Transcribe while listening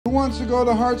Who wants to go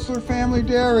to Hartzler Family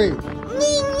Dairy?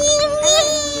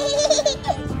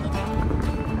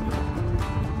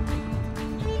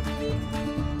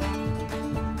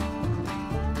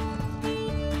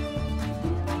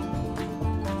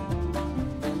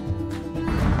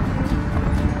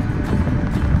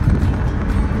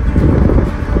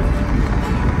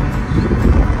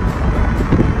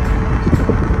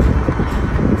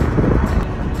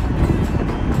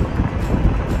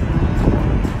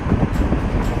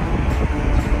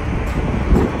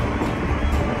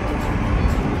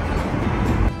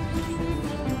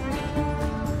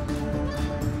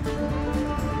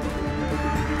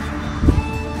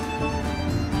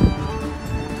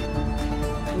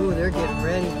 Ooh, they're getting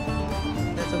ready.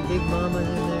 Got some big mamas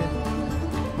in there.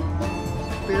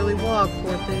 Barely walk,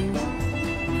 poor things.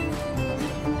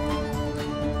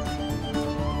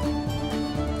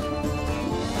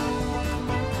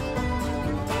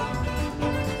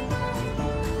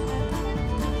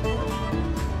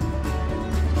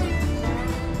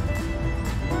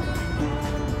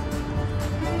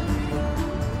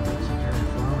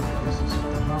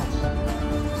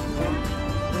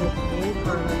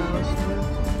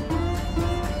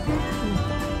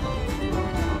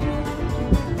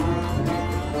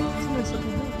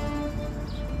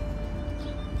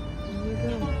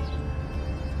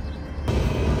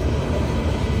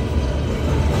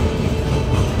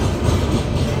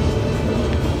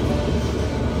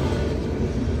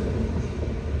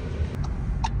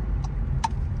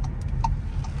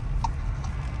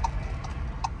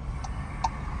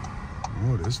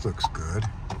 Oh, this looks good.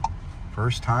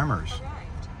 First timers.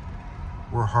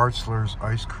 We're Hartzler's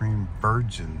ice cream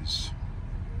virgins.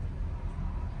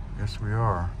 Yes, we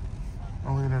are.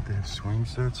 Oh, look at that. They have swing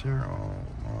sets here. Oh,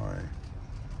 my.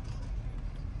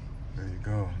 There you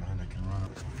go. Now they can run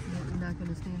up. You're not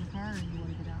going to stay in the car or you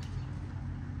want to get out?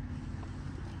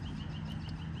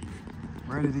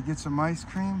 Ready to get some ice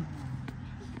cream?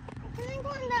 Can I go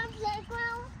on the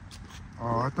playground?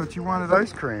 Oh, I thought you wanted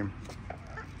ice cream.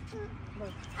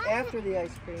 After the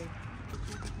ice cream.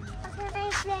 Can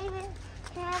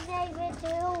I play with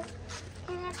you?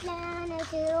 Can I play on it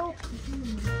too?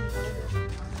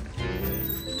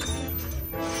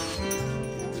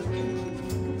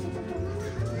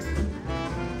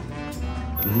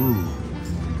 Ooh.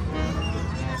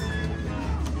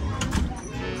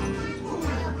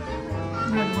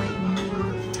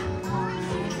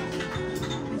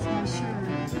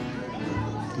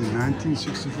 In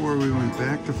 1964, we went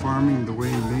back to farming the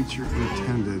way nature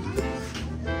intended.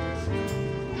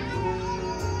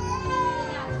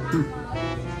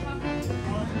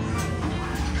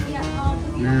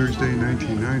 New Year's Day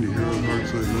 1990, Harold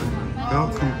Hartzler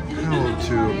felt compelled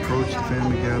to approach the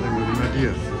family gathering with an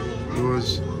idea. It was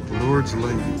the Lord's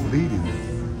leading.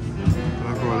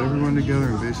 God brought everyone together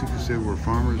and basically said we're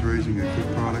farmers raising a good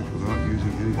product without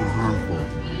using anything harmful.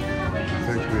 In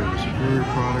fact, we have a superior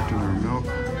product in our milk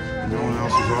and no one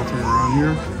else is offering around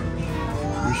here.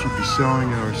 We should be selling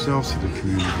it ourselves to the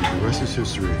community. The rest is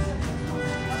history.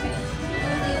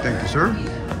 Thank you, sir.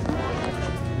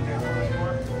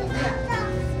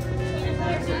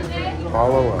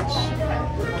 Follow us.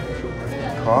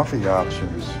 Coffee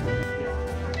options.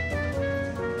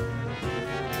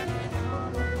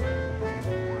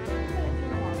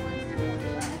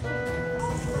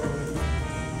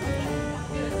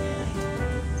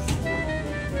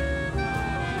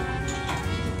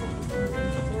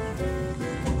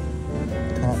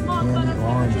 Cotton candy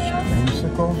orange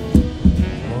creamsicle.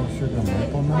 Low sugar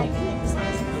maple milk.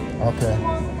 Okay.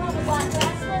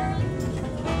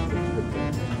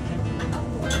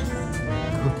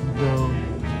 Cookie dough,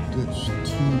 ditch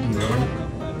tea delight.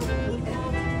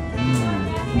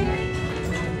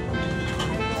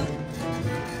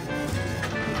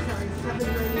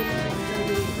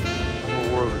 Whole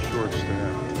world of short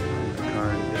staff. The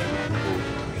kind people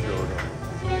showed up.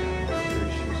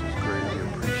 She's just greatly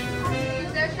appreciated.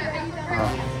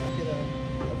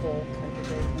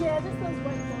 Yeah, just those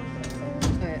white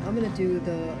ones. Alright, I'm going to do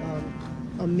the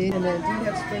a mint, and then do you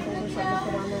have sprinkles or something to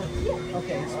put on that? Yeah.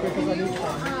 Okay, sprinkles on each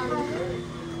one.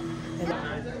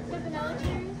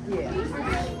 Yeah.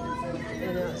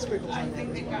 And sprinkles on that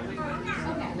as well.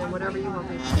 And then whatever you want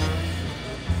me to do.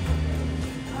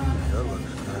 That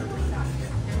looks good.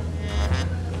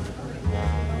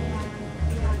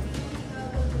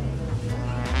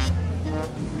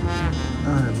 I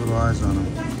have little eyes on them.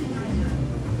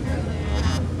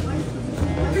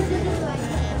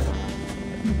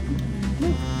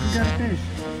 You got a fish.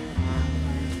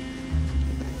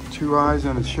 2 eyes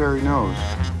and a cherry nose.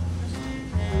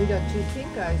 We got 2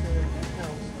 pink eyes in the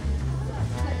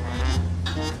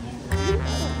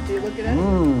nose. See, look at it.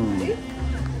 See?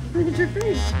 Look at your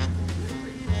face.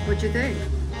 What you think?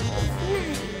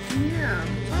 Yeah,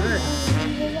 good.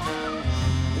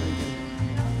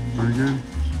 Pretty good?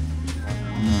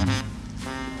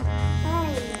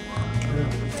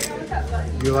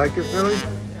 You like it, Billy?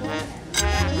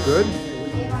 Good?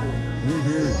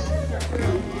 Mm-hmm.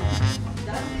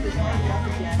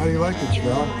 How do you like it,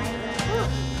 Shrell?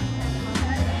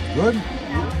 Good?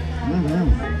 Mm-hmm.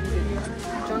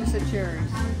 Chunks of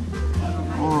cherries.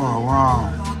 Oh, wow.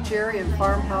 Cherry and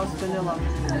farmhouse vanilla.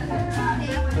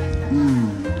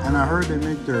 And I heard they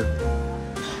make their,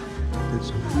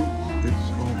 it's own.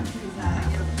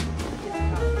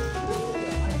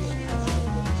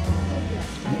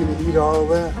 You gonna eat all of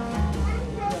that?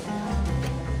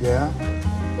 Yeah?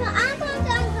 No, I'm going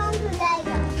to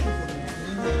later.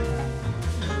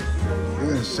 You're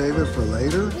gonna save it for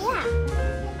later? Yeah.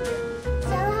 So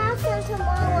have some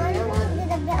tomorrow and go to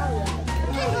the belly.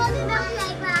 We can go to the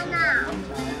playground now.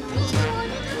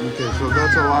 Okay, so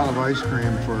that's a lot of ice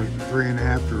cream for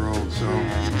 3.5-year-olds. So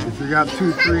if you got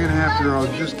 2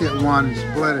 3.5-year-olds, just get one and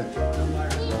split it.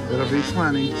 It'll be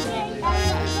plenty.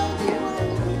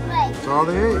 That's all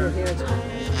they ate.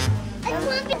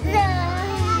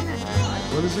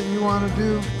 What is it you want to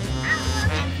do?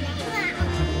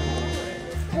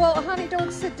 Well, honey,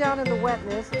 don't sit down in the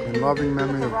wetness. In loving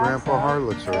memory of Grandpa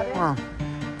Hartzler. Huh.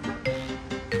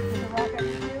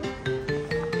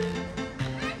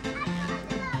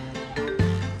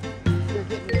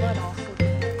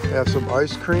 Have some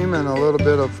ice cream and a little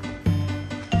bit of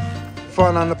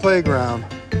fun on the playground.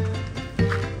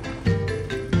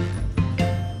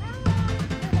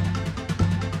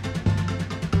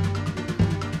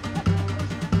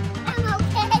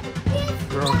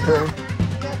 You're okay?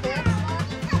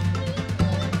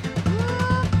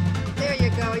 There you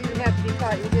go. You didn't have to be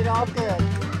caught. You did all good.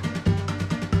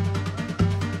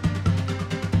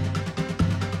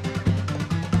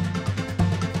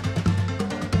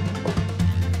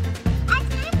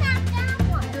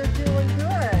 You're doing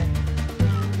good.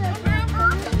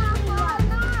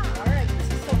 All right. This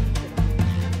is so easy.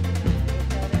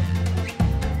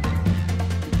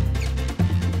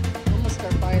 I'm gonna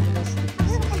start buying the rest of the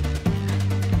pieces.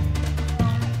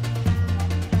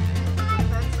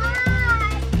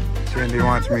 Sandy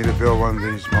wants me to build one of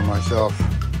these for myself.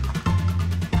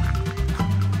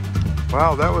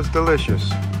 Wow, that was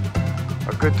delicious.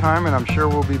 A good time, and I'm sure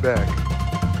we'll be back.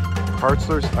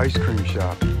 Hartzler's Ice Cream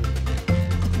Shop.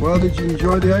 Well, did you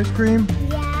enjoy the ice cream?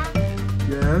 Yeah.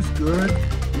 Yes, good.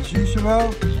 Did you,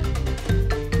 Chevelle?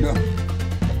 No.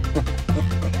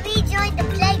 We enjoyed the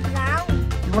playground.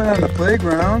 You went on the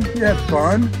playground. You had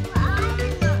fun.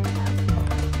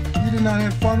 You did not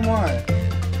have fun. Why?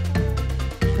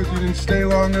 Because you didn't stay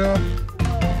long enough?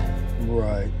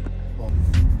 Right.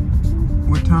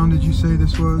 What town did you say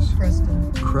this was?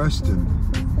 Preston. Creston.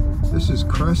 This is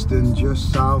Creston,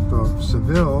 just south of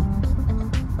Seville,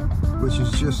 which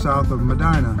is just south of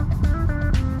Medina.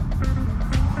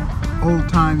 Old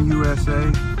time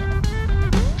USA.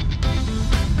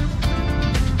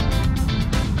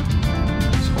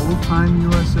 Is old time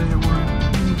USA a word?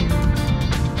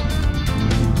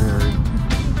 Very.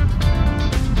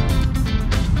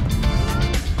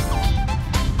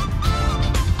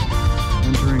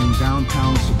 Entering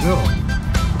downtown Seville.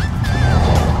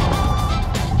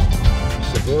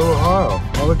 Seville, Ohio.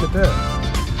 Oh, look at that.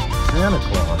 Santa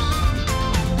Claus.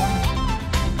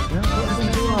 Yeah, Christmas in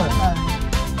July.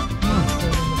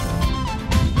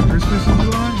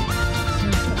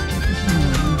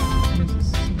 Christmas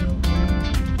in July?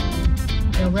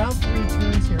 Now, Route 3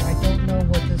 turns here. I don't know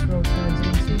what this road turns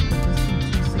into, but this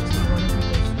is 261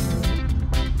 goes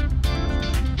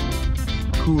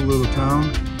through. Cool little town.